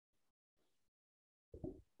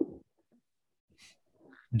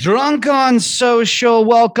Drunk on Social,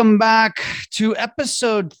 welcome back to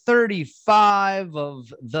episode 35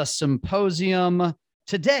 of the Symposium.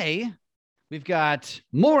 Today, we've got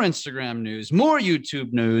more Instagram news, more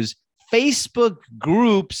YouTube news, Facebook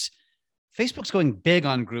groups. Facebook's going big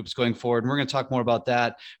on groups going forward, and we're going to talk more about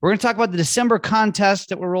that. We're going to talk about the December contest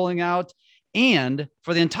that we're rolling out. And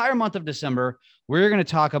for the entire month of December, we're going to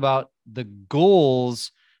talk about the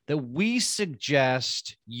goals that we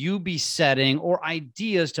suggest you be setting or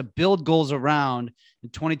ideas to build goals around in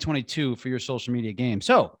 2022 for your social media game.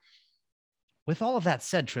 So with all of that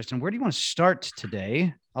said, Tristan, where do you want to start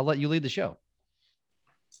today? I'll let you lead the show.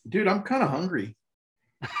 Dude, I'm kind of hungry.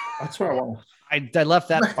 That's where I want to. I left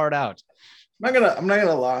that part out. I'm not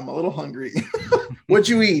gonna lie. I'm a little hungry. What'd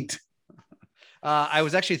you eat? I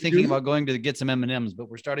was actually thinking about going to get some M&Ms, but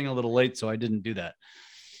we're starting a little late, so I didn't do that.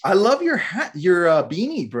 I love your hat, your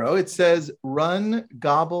beanie, bro. It says run,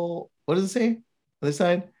 gobble. What does it say on this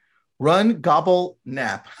side? Run, gobble,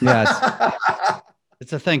 nap. Yeah,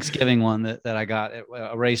 it's a Thanksgiving one that I got at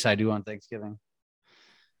a race I do on Thanksgiving.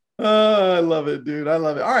 I love it, dude. I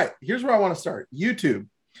love it. All right, here's where I want to start. YouTube.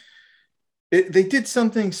 They did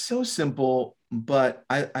something so simple, but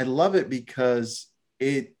I love it because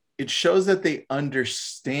it shows that they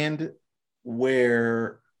understand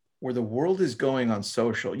where the world is going on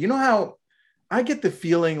social. You know how I get the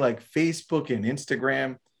feeling like Facebook and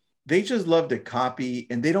Instagram, they just love to copy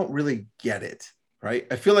and they don't really get it, right?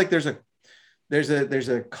 I feel like there's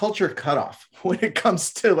a culture cutoff when it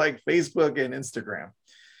comes to like Facebook and Instagram.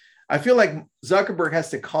 I feel like Zuckerberg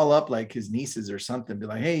has to call up like his nieces or something, be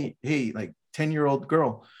like, hey, like 10-year-old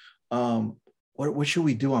girl, what should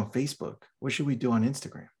we do on Facebook? What should we do on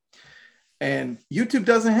Instagram? And YouTube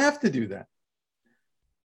doesn't have to do that.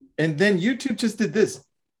 And then YouTube just did this.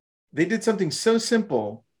 They did something so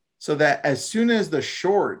simple so that as soon as the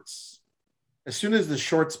shorts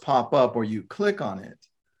pop up or you click on it,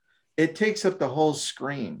 it takes up the whole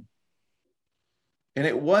screen. And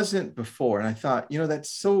it wasn't before. And I thought,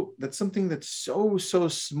 that's something that's so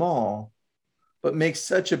small, but makes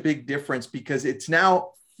such a big difference because it's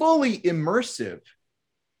now fully immersive,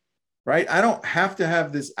 right? I don't have to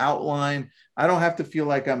have this outline. I don't have to feel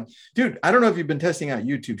like I don't know if you've been testing out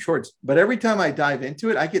YouTube Shorts, but every time I dive into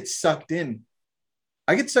it, I get sucked in.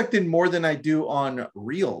 I get sucked in more than I do on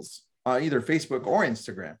Reels, either Facebook or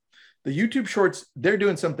Instagram. The YouTube Shorts, they're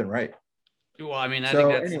doing something right. Well, I mean,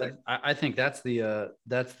 I think that's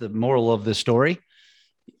the moral of the story.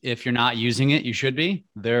 If you're not using it, you should be.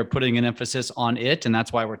 They're putting an emphasis on it, and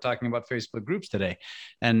that's why we're talking about Facebook groups today.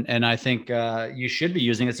 And I think you should be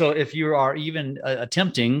using it. So if you are even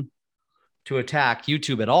attempting to attack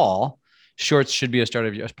YouTube at all, Shorts should be as part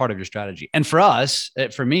of your strategy. And for us,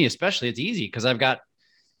 for me especially, it's easy because I've got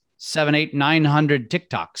 700, 800, 900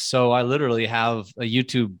 TikToks. So I literally have a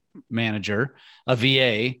YouTube manager, a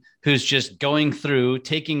VA, who's just going through,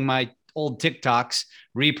 taking my old TikToks,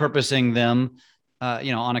 repurposing them,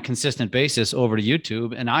 on a consistent basis over to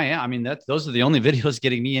YouTube. And those are the only videos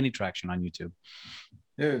getting me any traction on YouTube.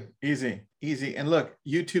 Dude, easy. And look,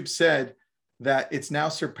 YouTube said that it's now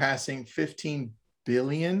surpassing 15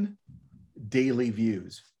 billion daily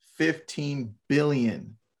views. 15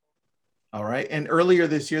 billion. All right. And earlier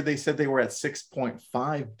this year, they said they were at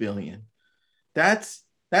 6.5 billion. That's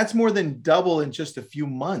more than double in just a few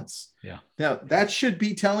months. Yeah. Now, that should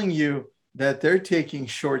be telling you that they're taking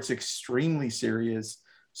Shorts extremely serious.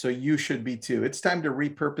 So you should be too. It's time to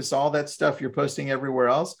repurpose all that stuff you're posting everywhere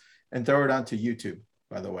else and throw it onto YouTube,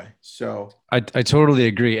 by the way. So I totally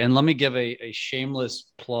agree. And let me give a shameless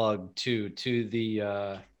plug to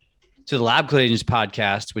the Lab Coat Agents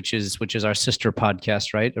podcast, which is our sister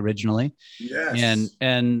podcast, right? Originally. Yes.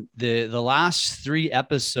 And the last 3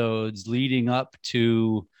 episodes leading up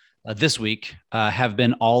to this week have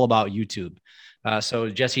been all about YouTube. So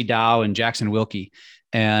Jesse Dow and Jackson Wilkie,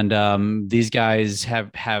 and these guys have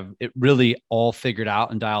it really all figured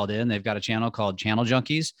out and dialed in. They've got a channel called Channel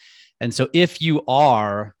Junkies. And so if you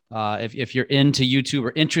are, if you're into YouTube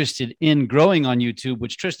or interested in growing on YouTube,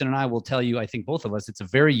 which Tristan and I will tell you, I think both of us, it's a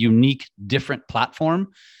very unique, different platform.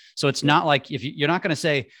 So it's not like you're not going to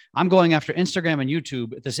say, I'm going after Instagram and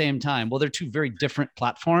YouTube at the same time. Well, they're 2 very different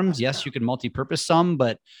platforms. Yes, you can multi-purpose some,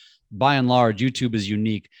 but by and large, YouTube is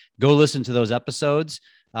unique. Go listen to those episodes.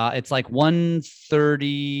 It's like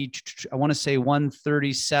 130, I want to say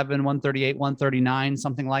 137, 138, 139,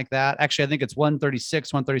 something like that. Actually, I think it's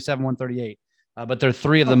 136, 137, 138. But they're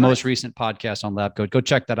 3 of the most recent podcasts on Lab Coat. Go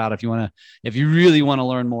check that out if you really want to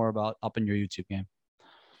learn more about upping your YouTube game.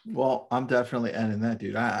 Well, I'm definitely ending that,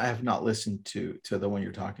 dude. I have not listened to the one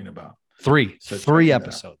you're talking about. 3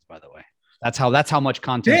 episodes, by the way. That's how much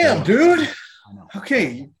content. Damn, dude. I know.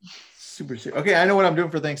 Okay. Super. Okay. I know what I'm doing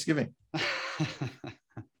for Thanksgiving. All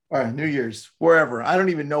right. New Year's, wherever. I don't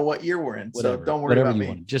even know what year we're in. Whatever, So don't worry whatever about you me.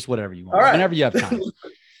 want. Just whatever you want. All right. Whenever you have time.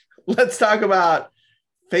 Let's talk about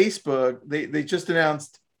Facebook. They just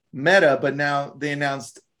announced Meta, but now they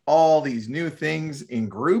announced all these new things in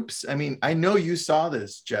groups. I mean, I know you saw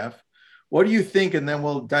this, Jeff. What do you think? And then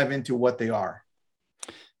we'll dive into what they are.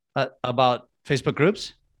 About Facebook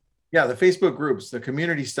groups? Yeah, the Facebook groups, the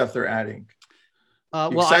community stuff they're adding.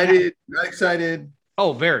 Well, excited? Not excited?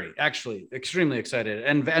 Oh, very, actually, extremely excited,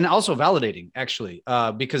 and also validating, actually,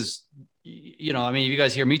 because I mean, if you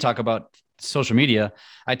guys hear me talk about social media,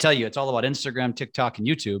 I tell you, it's all about Instagram, TikTok, and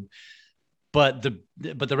YouTube. But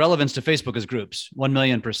the relevance to Facebook is groups,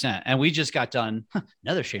 1,000,000%. And we just got done,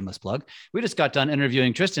 another shameless plug. We just got done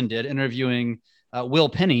interviewing, Tristan did, interviewing Will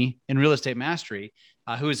Penny in Real Estate Mastery,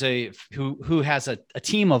 who has a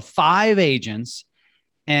team of 5 agents.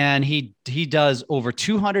 And he does over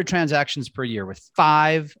 200 transactions per year with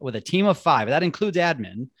a team of 5. That includes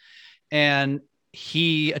admin. And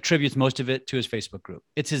he attributes most of it to his Facebook group.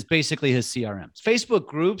 It's basically his CRMs. Facebook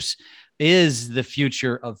groups is the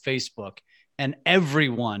future of Facebook, and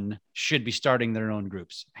everyone should be starting their own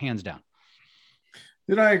groups, hands down.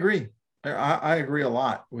 Did I agree? I agree a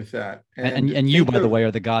lot with that. And you, by the way,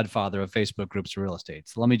 are the godfather of Facebook groups for real estate.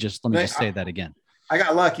 So let me just say that again. I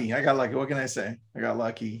got lucky. What can I say? I got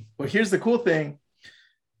lucky. But here's the cool thing.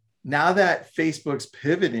 Now that Facebook's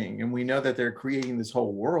pivoting and we know that they're creating this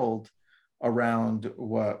whole world around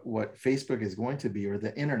what Facebook is going to be, or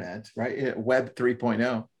the internet, right? Web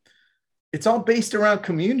 3.0. It's all based around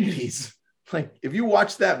communities. Like if you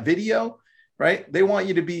watch that video, right? They want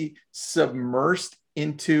you to be submersed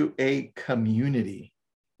into a community,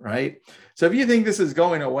 right? So if you think this is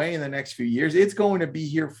going away in the next few years, it's going to be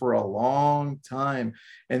here for a long time.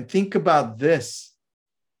 And think about this.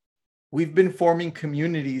 We've been forming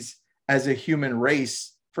communities as a human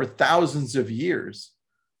race for thousands of years.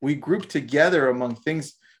 We group together among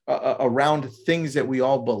things, around things that we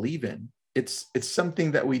all believe in. It's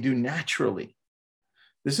something that we do naturally.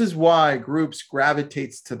 This is why groups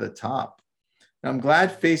gravitates to the top. And I'm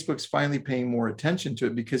glad Facebook's finally paying more attention to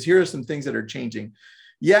it, because here are some things that are changing.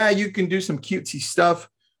 Yeah, you can do some cutesy stuff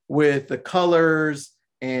with the colors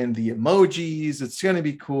and the emojis. It's going to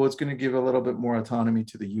be cool. It's going to give a little bit more autonomy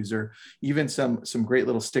to the user. Even some great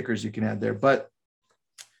little stickers you can add there. But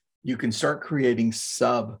you can start creating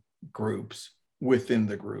subgroups within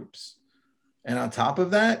the groups. And on top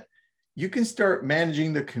of that, you can start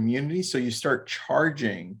managing the community. So you start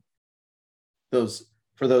charging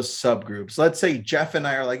for those subgroups. Let's say Jeff and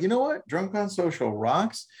I are like, you know what? Drunk on Social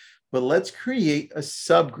rocks, but let's create a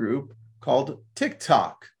subgroup called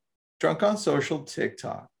TikTok, Drunk on Social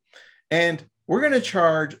TikTok. And we're going to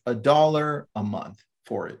charge $1 a month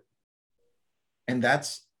for it. And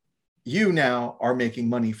that's, you now are making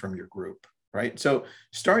money from your group, right? So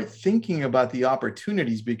start thinking about the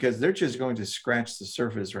opportunities, because they're just going to scratch the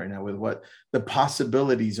surface right now with what the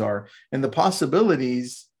possibilities are. And the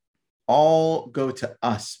possibilities all go to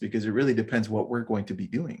us, because it really depends what we're going to be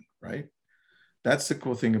doing, right? That's the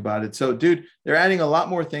cool thing about it. So, dude, they're adding a lot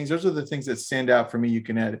more things. Those are the things that stand out for me. You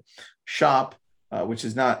can add shop, which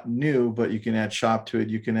is not new, but you can add shop to it.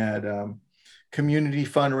 You can add community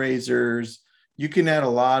fundraisers. You can add a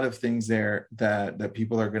lot of things there that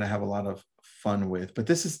people are going to have a lot of fun with. But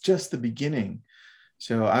this is just the beginning.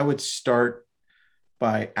 So I would start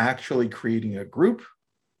by actually creating a group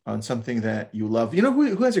on something that you love. You know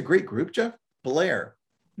who has a great group, Jeff? Blair.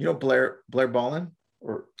 You know Blair Ballin?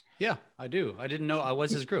 Or yeah, I do. I didn't know I was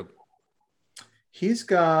his group. He's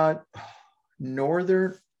got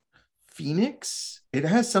Northern Phoenix. It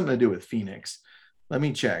has something to do with Phoenix. Let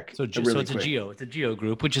me check. So it's a geo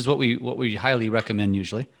group, which is what we highly recommend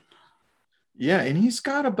usually. Yeah, and he's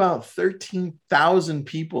got about 13,000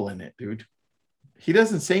 people in it, dude. He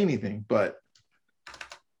doesn't say anything, but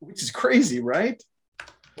which is crazy, right?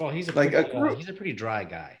 Well, he's a pretty dry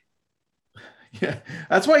guy. Yeah,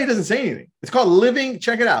 that's why he doesn't say anything. It's called Living.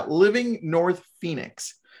 Check it out, Living North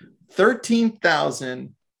Phoenix.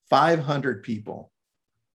 13,500 people.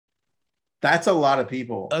 That's a lot of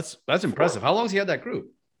people. That's impressive. How long has he had that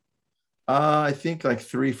group? I think like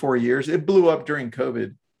 3-4 years. It blew up during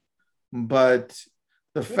COVID, but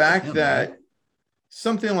the fact that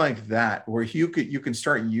something like that, where you can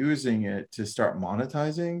start using it to start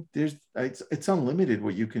monetizing, it's unlimited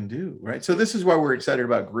what you can do, right? So this is why we're excited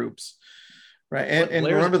about groups, right? And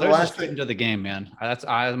remember the last thing into the game, man.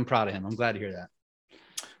 I'm proud of him. I'm glad to hear that.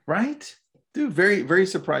 Right, dude. Very, very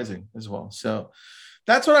surprising as well. So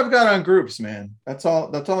That's what I've got on groups, man. That's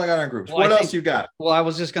all I got on groups. Well, What else you got? Well, I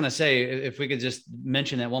was just going to say, if we could just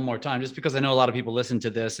mention that one more time, just because I know a lot of people listen to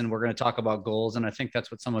this and we're going to talk about goals. And I think that's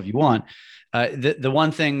what some of you want. The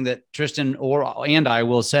one thing that Tristan and I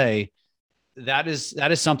will say, that is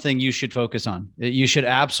something you should focus on. You should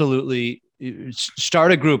absolutely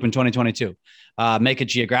start a group in 2022. Make it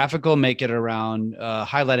geographical, make it around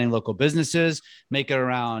highlighting local businesses, make it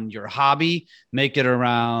around your hobby, make it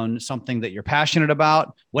around something that you're passionate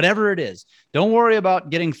about, whatever it is. Don't worry about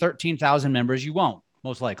getting 13,000 members. You won't,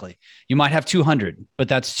 most likely. You might have 200, but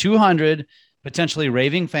that's 200 potentially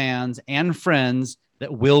raving fans and friends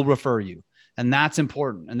that will refer you. And that's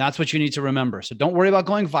important. And that's what you need to remember. So don't worry about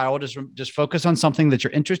going viral. Just focus on something that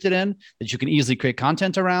you're interested in, that you can easily create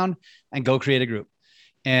content around, and go create a group.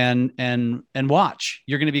 And watch.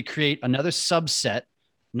 You're going to create another subset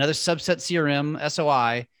CRM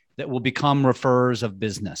SOI that will become referrers of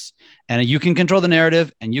business. And you can control the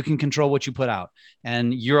narrative, and you can control what you put out,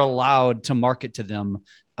 and you're allowed to market to them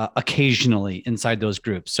occasionally inside those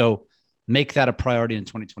groups. So make that a priority in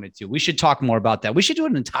 2022. We should talk more about that. We should do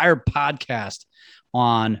an entire podcast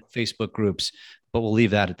on Facebook groups, but we'll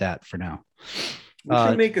leave that at that for now. We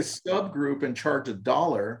should make a subgroup and charge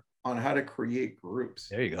 $1 on how to create groups.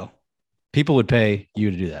 There you go. People would pay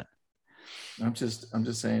you to do that. I'm just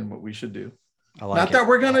saying what we should do. Not that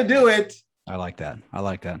we're gonna do it. I like that.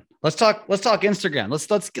 Let's talk Instagram.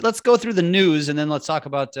 Let's go through the news, and then let's talk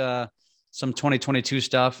about some 2022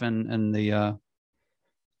 stuff and the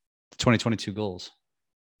 2022 goals.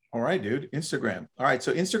 All right, dude. Instagram. All right.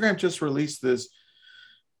 So Instagram just released this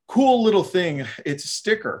cool little thing. It's a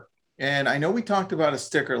sticker. And I know we talked about a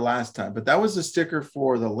sticker last time, but that was a sticker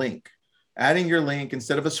for the link. Adding your link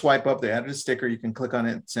instead of a swipe up, they added a sticker. You can click on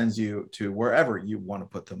it. It sends you to wherever you want to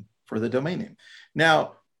put them for the domain name.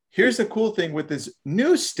 Now, here's the cool thing with this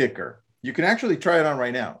new sticker. You can actually try it on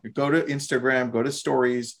right now. You go to Instagram, go to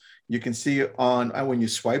stories. You can see on when you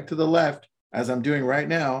swipe to the left, as I'm doing right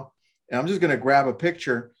now, and I'm just going to grab a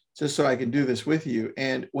picture just so I can do this with you.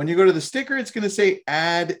 And when you go to the sticker, it's going to say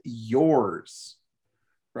add yours,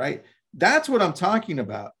 right? That's what I'm talking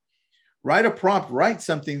about. Write a prompt, write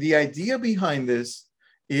something. The idea behind this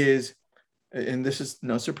is, and this is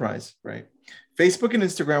no surprise, right? Facebook and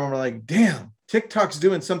Instagram are like, damn, TikTok's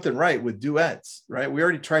doing something right with duets, right? We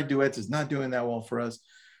already tried duets. It's not doing that well for us.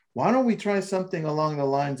 Why don't we try something along the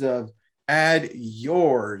lines of add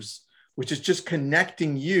yours, which is just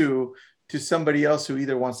connecting you to somebody else who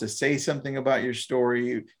either wants to say something about your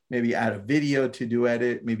story, maybe add a video to duet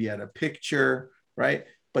it, maybe add a picture, right?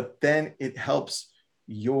 But then it helps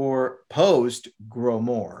your post grow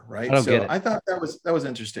more, right? I thought that was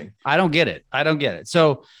interesting. I don't get it.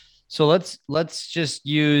 So let's just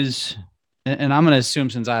use, and I'm going to assume,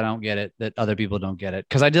 since I don't get it, that other people don't get it,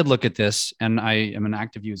 because I did look at this, and I am an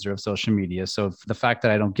active user of social media. So the fact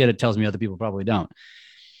that I don't get it tells me other people probably don't.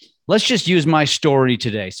 Let's just use my story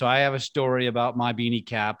today. So I have a story about my beanie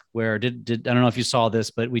cap where I don't know if you saw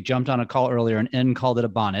this, but we jumped on a call earlier and N called it a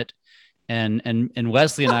bonnet. And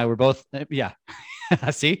Wesley and I were both, yeah.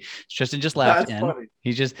 See, Tristan just laughed. And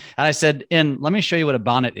I said, and let me show you what a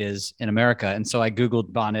bonnet is in America. And so I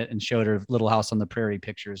Googled bonnet and showed her Little House on the Prairie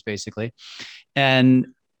pictures, basically.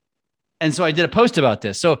 And so I did a post about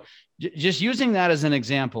this. So just using that as an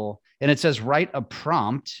example, and it says, write a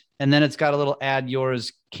prompt, and then it's got a little add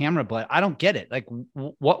yours camera, but I don't get it. Like,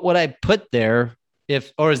 what would I put there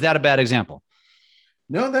or is that a bad example?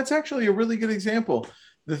 No, that's actually a really good example.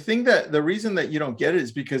 The reason that you don't get it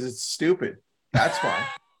is because it's stupid. That's why.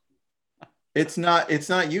 It's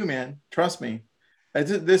not you, man. Trust me.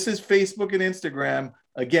 This is Facebook and Instagram,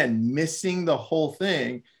 again, missing the whole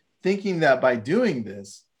thing, thinking that by doing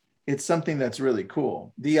this, it's something that's really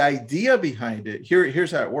cool. The idea behind it,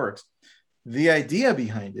 here's how it works. The idea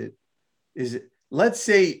behind it is, let's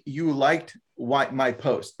say you liked my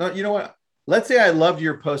post. No, you know what? Let's say I loved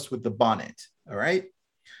your post with the bonnet. All right.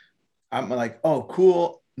 I'm like, oh,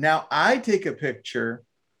 cool. Now I take a picture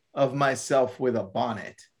of myself with a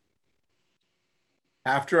bonnet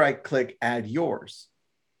after I click add yours.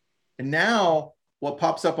 And now what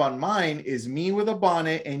pops up on mine is me with a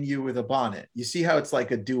bonnet and you with a bonnet. You see how it's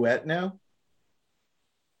like a duet now?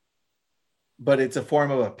 But it's a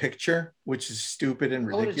form of a picture, which is stupid and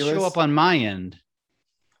ridiculous. How would it show up on my end?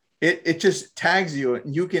 It just tags you,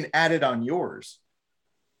 and you can add it on yours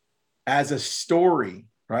as a story,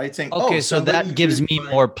 right? Saying, okay, so that gives me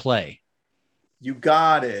more play. You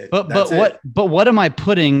got it. But what am I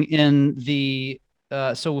putting in the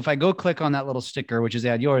so if I go click on that little sticker, which is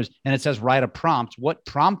add yours, and it says write a prompt, what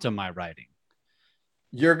prompt am I writing?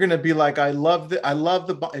 You're going to be like, I love the,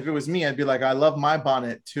 if it was me, I'd be like, I love my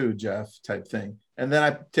bonnet too, Jeff, type thing. and then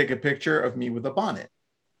I take a picture of me with a bonnet.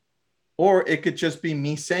 Or it could just be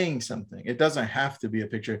me saying something. It doesn't have to be a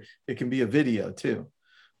picture. It can be a video too.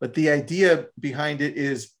 But the idea behind it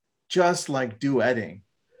is just like duetting.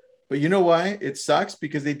 But you know why it sucks?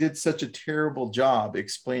 Because they did such a terrible job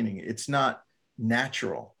explaining it. It's not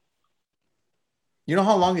natural. You know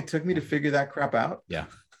how long it took me to figure that crap out? Yeah.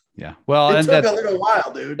 Yeah. Well, it took a little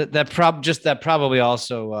while, dude. That probably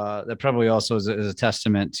also is a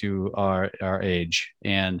testament to our age.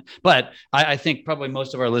 But I think probably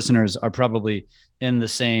most of our listeners are probably in the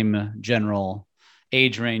same general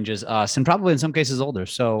age range as us, and probably in some cases older.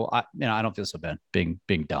 So I don't feel so bad being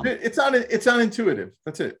dumb. It's unintuitive.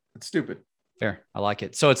 That's it. It's stupid. Fair. I like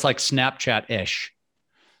it. So it's like Snapchat-ish.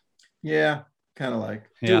 Yeah, kind of like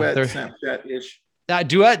duet, Snapchat-ish.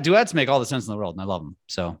 Duets make all the sense in the world, and I love them.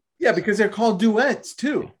 So yeah, because they're called duets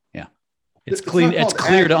too. Yeah, it's clean. It's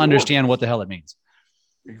clear to understand what the hell it means.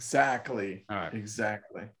 Exactly. All right.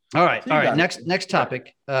 Exactly. All right. All right. Next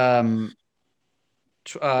topic. I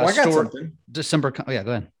got something. December. Oh yeah,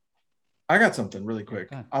 go ahead. I got something really quick.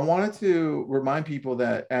 I wanted to remind people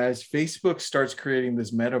that as Facebook starts creating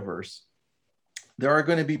this metaverse, there are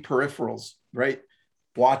going to be peripherals, right?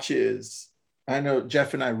 Watches. I know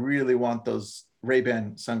Jeff and I really want those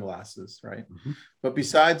Ray-Ban sunglasses, right? Mm-hmm. But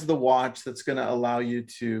besides the watch that's going to allow you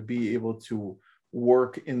to be able to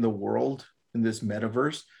work in the world in this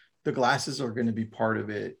metaverse, the glasses are going to be part of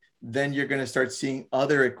it. Then you're going to start seeing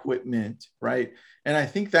other equipment, right? And I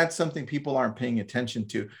think that's something people aren't paying attention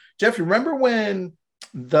to. Jeff, remember when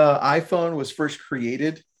the iPhone was first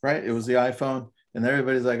created, right? It was the iPhone and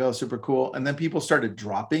everybody's like, oh, super cool. And then people started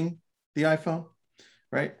dropping the iPhone,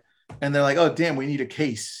 right? And they're like, oh, damn, we need a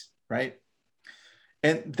case, right?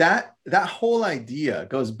 And that whole idea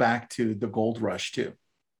goes back to the gold rush too.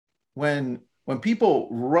 When people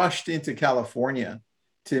rushed into California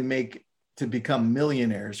to become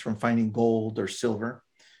millionaires from finding gold or silver,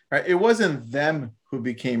 right? It wasn't them who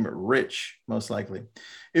became rich, most likely.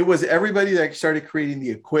 It was everybody that started creating the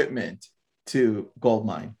equipment to gold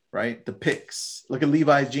mine, right? The picks, look at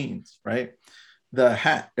Levi's jeans, right? The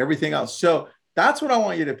hat, everything else. So that's what I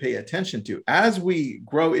want you to pay attention to. As we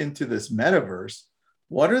grow into this metaverse,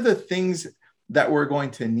 what are the things that we're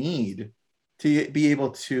going to need to be able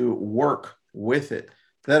to work with it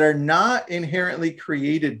that are not inherently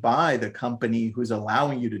created by the company who's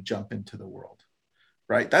allowing you to jump into the world,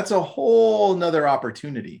 right? That's a whole nother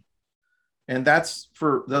opportunity. And that's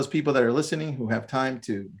for those people that are listening who have time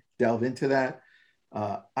to delve into that.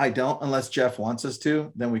 I don't, unless Jeff wants us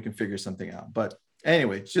to, then we can figure something out. But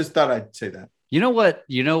anyway, just thought I'd say that. You know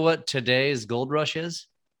what today's gold rush is?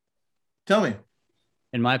 Tell me.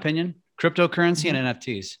 In my opinion, cryptocurrency and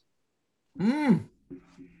NFTs.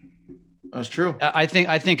 That's true. I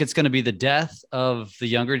think it's going to be the death of the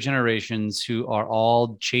younger generations who are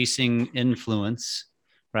all chasing influence,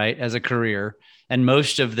 right, as a career. And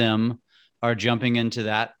most of them are jumping into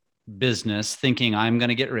that business thinking I'm going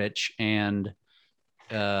to get rich. And,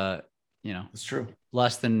 it's true.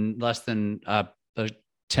 Less than a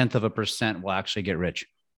 0.1% will actually get rich.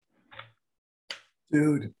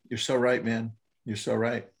 Dude, you're so right, man. You're so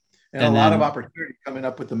right. And a lot of opportunity coming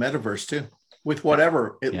up with the metaverse too, with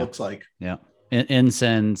whatever it looks like. Yeah.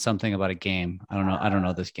 Insend something about a game. I don't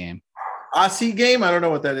know this game. Aussie game? I don't know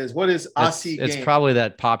what that is. What is Aussie game? It's probably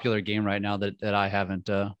that popular game right now that I haven't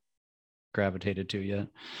gravitated to yet.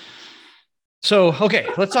 So, okay,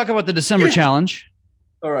 let's talk about the December challenge.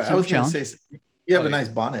 All right. I was going to say, you have a nice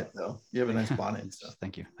bonnet though. You have a nice bonnet. So.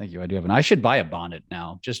 Thank you. I do have I should buy a bonnet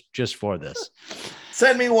now just for this.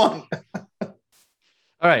 Send me one.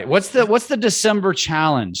 All right. What's the December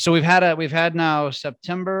challenge? So we've had now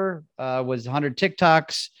September was 100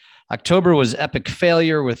 TikToks. October was epic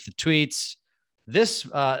failure with the tweets. This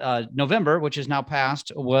November, which is now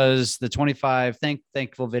past, was the 25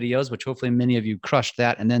 thankful videos, which hopefully many of you crushed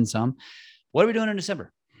that and then some. What are we doing in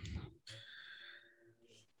December?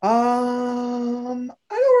 I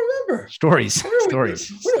don't remember. Stories.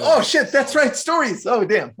 Oh shit, that's right. Stories. Oh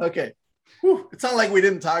damn. Okay. Whew. It's not like we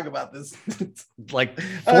didn't talk about this like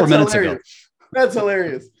 4 minutes ago. That's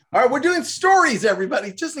hilarious. All right, we're doing stories,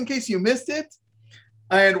 everybody, just in case you missed it.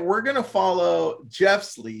 And we're going to follow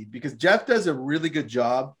Jeff's lead because Jeff does a really good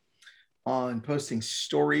job on posting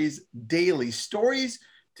stories, daily stories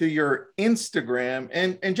to your Instagram.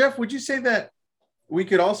 And Jeff, would you say that we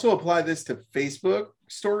could also apply this to Facebook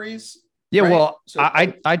stories? Yeah, right? Well, so,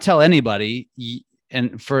 I tell anybody,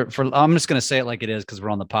 and for I'm just going to say it like it is because we're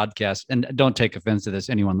on the podcast, and don't take offense to this,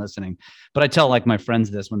 anyone listening, but I tell like my friends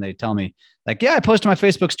this when they tell me like, yeah, I posted my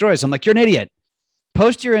Facebook stories. I'm like, you're an idiot.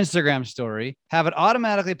 post your Instagram story, have it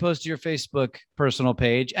automatically post to your Facebook personal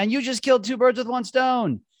page, and you just killed two birds with one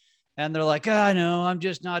stone. And they're like, oh, no, I'm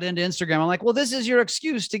just not into Instagram. I'm like, well, this is your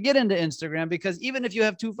excuse to get into Instagram, because even if you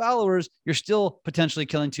have 2 followers, you're still potentially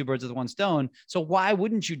killing two birds with one stone. So why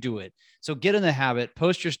wouldn't you do it? So get in the habit,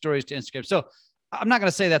 post your stories to Instagram. So I'm not going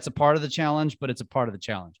to say that's a part of the challenge, but it's a part of the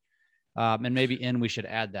challenge. And maybe we should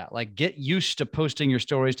add that, like, get used to posting your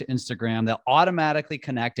stories to Instagram. They'll automatically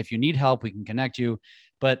connect. If you need help, we can connect you.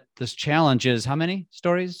 But this challenge is how many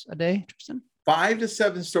stories a day, Tristan? 5 to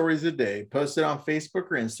 7 stories a day, posted on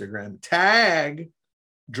Facebook or Instagram. Tag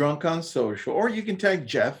Drunk on Social, or you can tag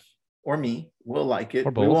Jeff or me. We'll like it.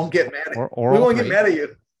 We won't get mad at you. We won't get mad at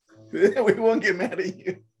you. We won't get mad at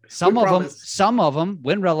you. Some of them,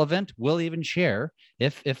 when relevant, we'll even share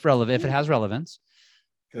if relevant, if it has relevance.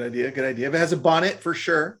 Good idea. Good idea. If it has a bonnet, for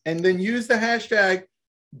sure. And then use the hashtag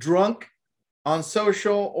Drunk on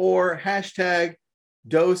Social or hashtag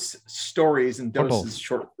Dose Stories, and Dose is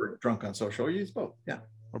short for Drunk on Social. Or use both. Yeah.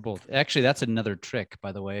 Or both. Actually, that's another trick,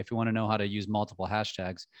 by the way. If you want to know how to use multiple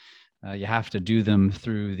hashtags, you have to do them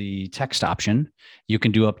through the text option. You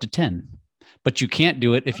can do up to 10, but you can't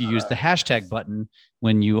do it if you use the hashtag button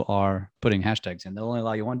when you are putting hashtags in. They'll only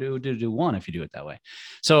allow you to do one if you do it that way.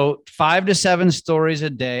 So 5 to 7 stories a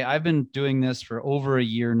day. I've been doing this for over a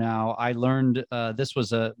year now. I learned this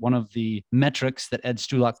was one of the metrics that Ed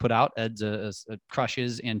Stulak put out. Ed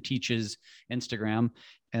crushes and teaches Instagram.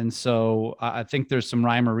 And so I think there's some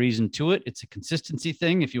rhyme or reason to it. It's a consistency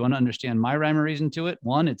thing. If you want to understand my rhyme or reason to it,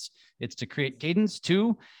 1, it's to create cadence.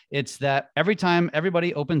 2, it's that every time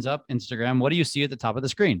everybody opens up Instagram, what do you see at the top of the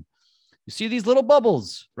screen? You see these little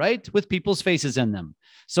bubbles, right? With people's faces in them.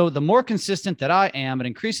 So the more consistent that I am, it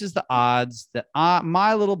increases the odds that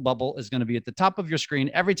my little bubble is going to be at the top of your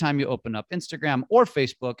screen every time you open up Instagram or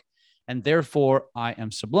Facebook. And therefore, I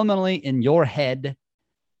am subliminally in your head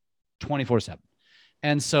 24/7.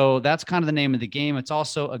 And so that's kind of the name of the game. It's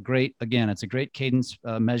also it's a great cadence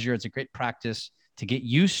measure. It's a great practice to get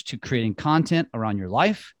used to creating content around your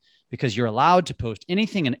life, because you're allowed to post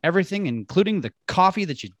anything and everything, including the coffee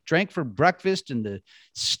that you drank for breakfast and the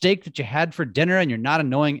steak that you had for dinner, and you're not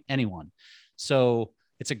annoying anyone. So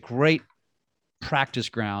it's a great practice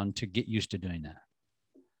ground to get used to doing that.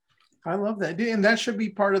 I love that. And that should be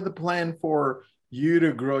part of the plan for you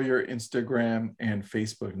to grow your Instagram and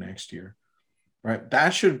Facebook next year, right?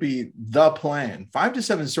 That should be the plan. 5 to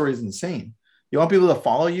 7 stories is insane. You want people to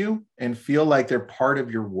follow you and feel like they're part of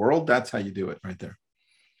your world. That's how you do it right there.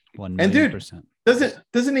 1,000,000%. And dude,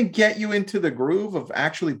 doesn't it get you into the groove of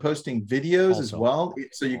actually posting videos as well?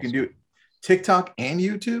 So you can do TikTok and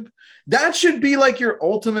YouTube. That should be like your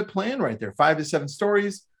ultimate plan right there. 5 to 7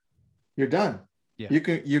 stories, you're done. Yeah.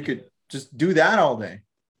 You could just do that all day.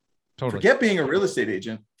 Totally. Forget being a real estate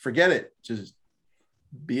agent. Forget it. Just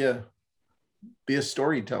be a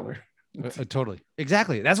storyteller. Totally.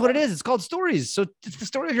 Exactly. That's what it is. It's called stories. So it's the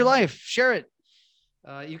story of your life. Share it.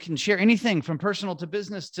 You can share anything from personal to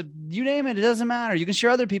business to you name it. It doesn't matter. You can share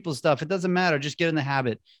other people's stuff. It doesn't matter. Just get in the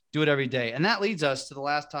habit. Do it every day. And that leads us to the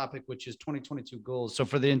last topic, which is 2022 goals. So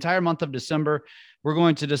for the entire month of December, we're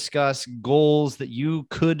going to discuss goals that you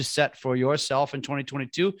could set for yourself in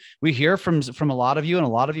 2022. We hear from a lot of you, and a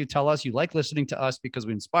lot of you tell us you like listening to us because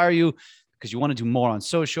we inspire you, because you want to do more on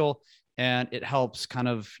social. And it helps kind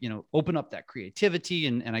of, open up that creativity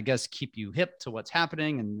and I guess keep you hip to what's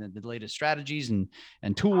happening and the latest strategies and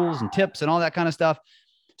tools and tips and all that kind of stuff.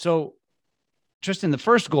 So Tristan, the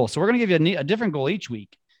first goal. So we're going to give you a different goal each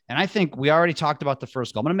week. And I think we already talked about the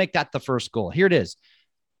first goal. I'm going to make that the first goal. Here it is.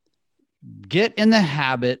 Get in the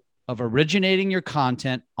habit of originating your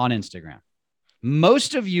content on Instagram.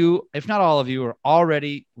 Most of you, if not all of you, are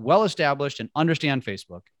already well established and understand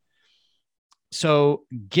Facebook. So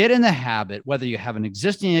get in the habit, whether you have an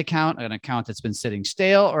existing account, an account that's been sitting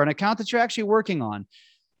stale, or an account that you're actually working on,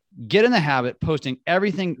 get in the habit posting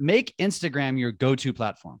everything. Make Instagram your go-to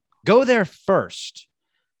platform. Go there first.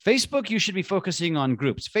 Facebook, you should be focusing on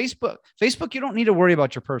groups. Facebook, you don't need to worry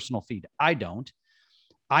about your personal feed. I don't.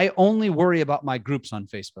 I only worry about my groups on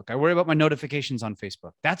Facebook. I worry about my notifications on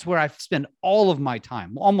Facebook. That's where I spend all of my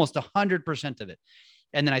time, almost 100% of it.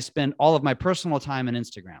 And then I spend all of my personal time in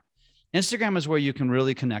Instagram. Instagram is where you can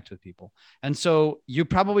really connect with people. And so you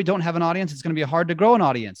probably don't have an audience. It's going to be hard to grow an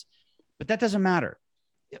audience, but that doesn't matter.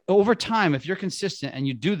 Over time, if you're consistent and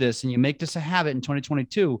you do this and you make this a habit in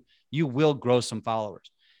 2022, you will grow some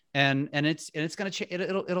followers. And it's going to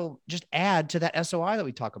it'll just add to that SOI that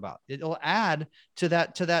we talk about. It'll add to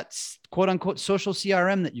that quote unquote social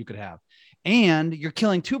CRM that you could have. And you're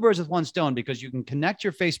killing 2 birds with 1 stone, because you can connect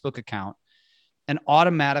your Facebook account and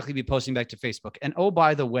automatically be posting back to Facebook. And oh,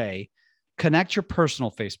 by the way, connect your personal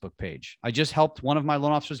Facebook page. I just helped one of my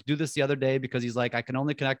loan officers do this the other day because he's like, I can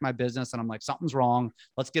only connect my business. And I'm like, something's wrong.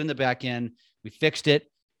 Let's get in the back end. We fixed it.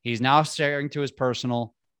 He's now sharing to his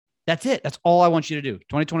personal. That's it. That's all I want you to do.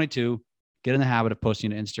 2022, get in the habit of posting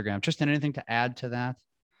to Instagram. Tristan, anything to add to that?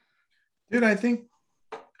 Dude, I think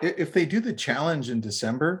if they do the challenge in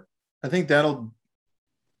December, I think that'll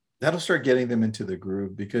start getting them into the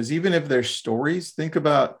groove, because even if they're stories, think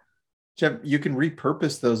about, Jeff, you can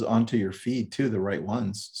repurpose those onto your feed too, the right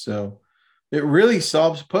ones. So it really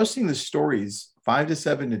solves posting the stories 5 to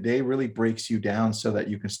 7 a day really breaks you down so that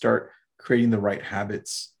you can start creating the right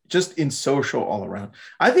habits just in social all around.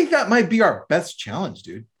 I think that might be our best challenge,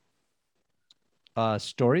 dude.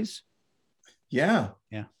 Stories. Yeah.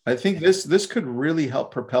 Yeah. I think this could really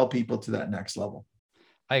help propel people to that next level.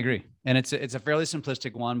 I agree. And it's a fairly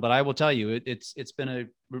simplistic one, but I will tell you, it's been a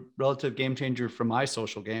relative game changer for my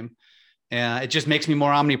social game. And it just makes me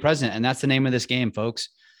more omnipresent. And that's the name of this game, folks.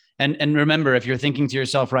 And remember, if you're thinking to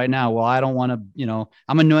yourself right now, well, I don't want to,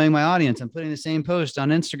 I'm annoying my audience. I'm putting the same post on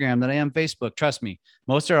Instagram that I am Facebook. Trust me,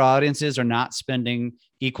 most of our audiences are not spending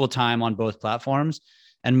equal time on both platforms.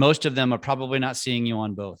 And most of them are probably not seeing you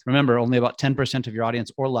on both. Remember, only about 10% of your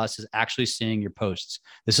audience or less is actually seeing your posts.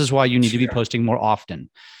 This is why you need to be posting more often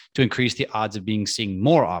to increase the odds of being seen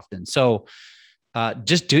more often. So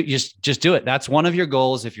just do it. That's one of your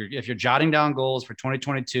goals. If you're jotting down goals for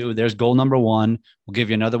 2022, there's goal number 1. We'll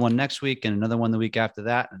give you another one next week and another one the week after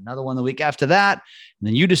that, and another one the week after that. And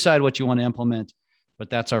then you decide what you want to implement.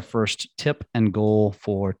 But that's our first tip and goal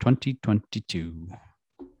for 2022.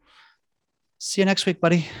 See you next week,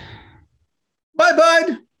 buddy. Bye,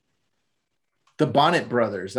 bud. The Bonnet Brothers.